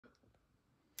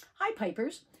Hi,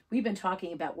 Pipers. We've been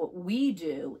talking about what we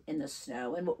do in the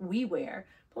snow and what we wear,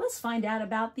 but let's find out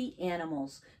about the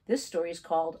animals. This story is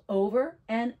called Over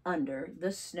and Under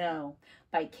the Snow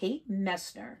by Kate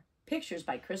Messner. Pictures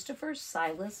by Christopher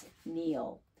Silas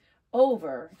Neal.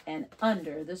 Over and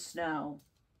under the snow.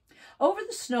 Over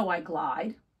the snow I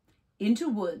glide, into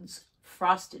woods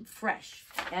frosted fresh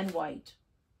and white.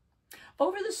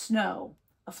 Over the snow,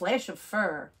 a flash of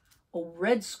fur, a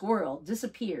red squirrel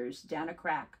disappears down a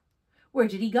crack. Where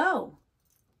did he go?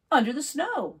 Under the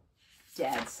snow,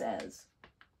 Dad says.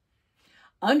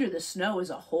 Under the snow is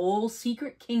a whole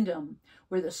secret kingdom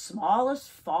where the smallest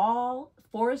fall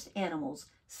forest animals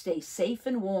stay safe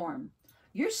and warm.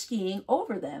 You're skiing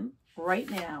over them right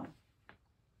now.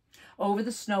 Over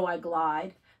the snow I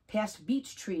glide, past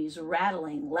beech trees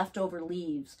rattling leftover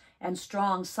leaves and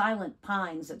strong silent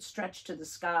pines that stretch to the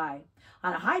sky.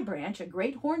 On a high branch, a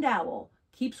great horned owl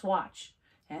keeps watch.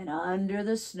 And under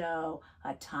the snow,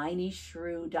 a tiny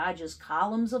shrew dodges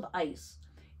columns of ice.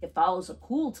 It follows a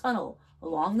cool tunnel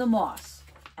along the moss,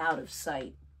 out of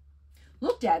sight.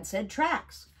 Look, Dad said,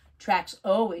 tracks. Tracks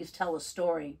always tell a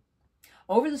story.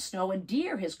 Over the snow, a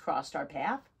deer has crossed our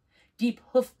path. Deep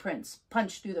hoof prints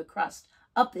punch through the crust,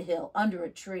 up the hill, under a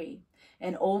tree.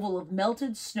 An oval of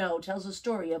melted snow tells a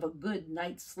story of a good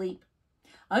night's sleep.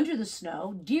 Under the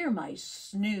snow, deer mice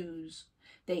snooze.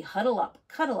 They cuddle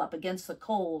up against the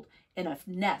cold in a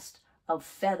nest of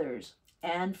feathers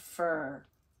and fur.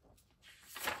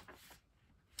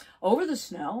 Over the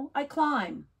snow, I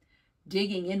climb,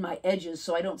 digging in my edges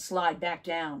so I don't slide back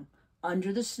down.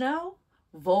 Under the snow,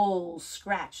 voles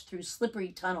scratch through slippery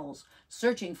tunnels,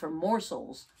 searching for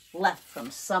morsels left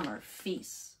from summer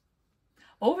feasts.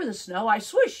 Over the snow, I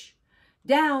swoosh,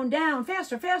 down, down,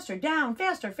 faster, faster, down,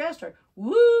 faster, faster,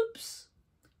 whoops.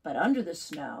 But under the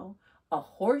snow, a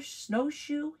horse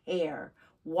snowshoe hare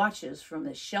watches from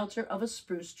the shelter of a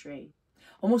spruce tree.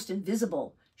 Almost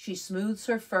invisible, she smooths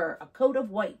her fur, a coat of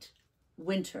white,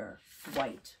 winter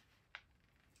white.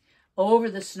 Over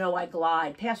the snow I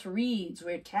glide, past reeds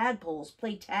where tadpoles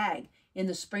play tag in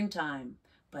the springtime.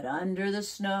 But under the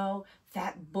snow,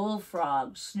 fat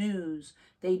bullfrogs snooze.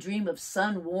 They dream of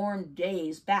sun-warmed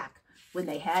days back when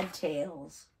they had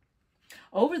tails.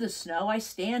 Over the snow I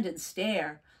stand and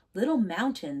stare, little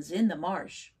mountains in the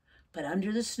marsh. But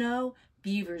under the snow,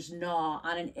 beavers gnaw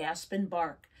on an aspen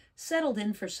bark, settled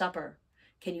in for supper.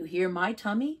 Can you hear my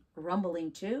tummy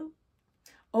rumbling too?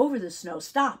 Over the snow,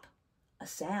 stop, a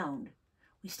sound.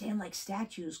 We stand like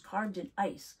statues carved in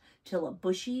ice till a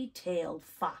bushy-tailed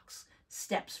fox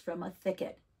steps from a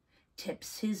thicket,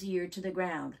 tips his ear to the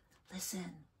ground.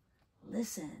 Listen,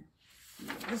 listen.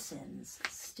 He listens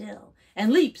still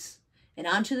and leaps and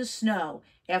onto the snow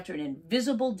after an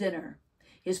invisible dinner.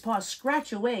 His paws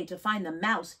scratch away to find the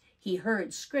mouse he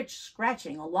heard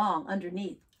scratching along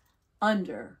underneath,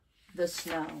 under the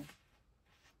snow.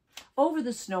 Over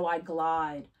the snow I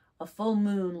glide. A full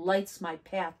moon lights my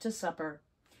path to supper.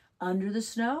 Under the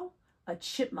snow, a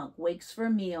chipmunk wakes for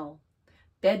a meal.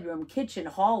 Bedroom, kitchen,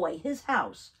 hallway, his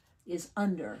house is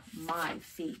under my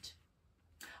feet.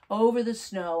 Over the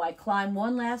snow, I climb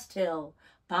one last hill.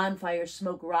 Bonfire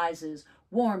smoke rises,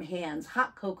 warm hands,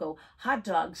 hot cocoa, hot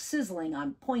dogs sizzling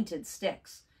on pointed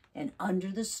sticks. And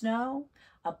under the snow,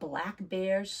 a black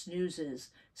bear snoozes,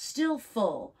 still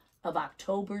full of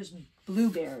October's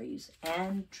blueberries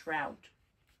and trout.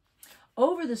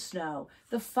 Over the snow,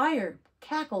 the fire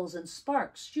cackles and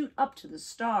sparks shoot up to the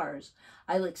stars.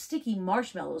 I lick sticky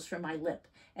marshmallows from my lip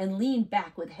and lean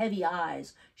back with heavy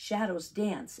eyes. Shadows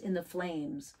dance in the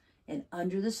flames. And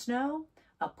under the snow,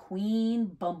 a queen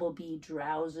bumblebee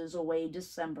drowses away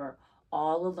December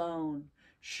all alone.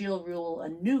 She'll rule a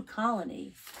new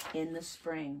colony in the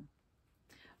spring.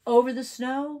 Over the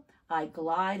snow, I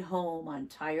glide home on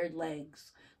tired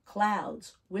legs.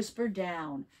 Clouds whisper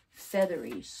down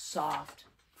feathery, soft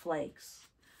flakes.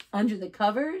 Under the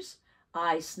covers,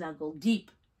 I snuggle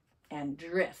deep and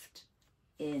drift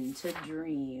into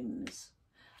dreams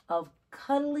of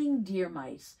cuddling deer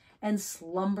mice and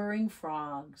slumbering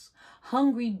frogs,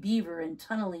 hungry beaver and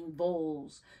tunneling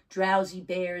voles, drowsy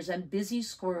bears and busy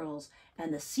squirrels,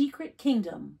 and the secret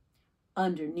kingdom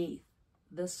underneath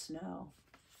the snow.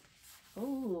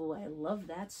 Oh, I love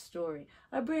that story.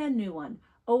 A brand new one,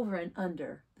 Over and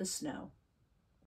Under the Snow.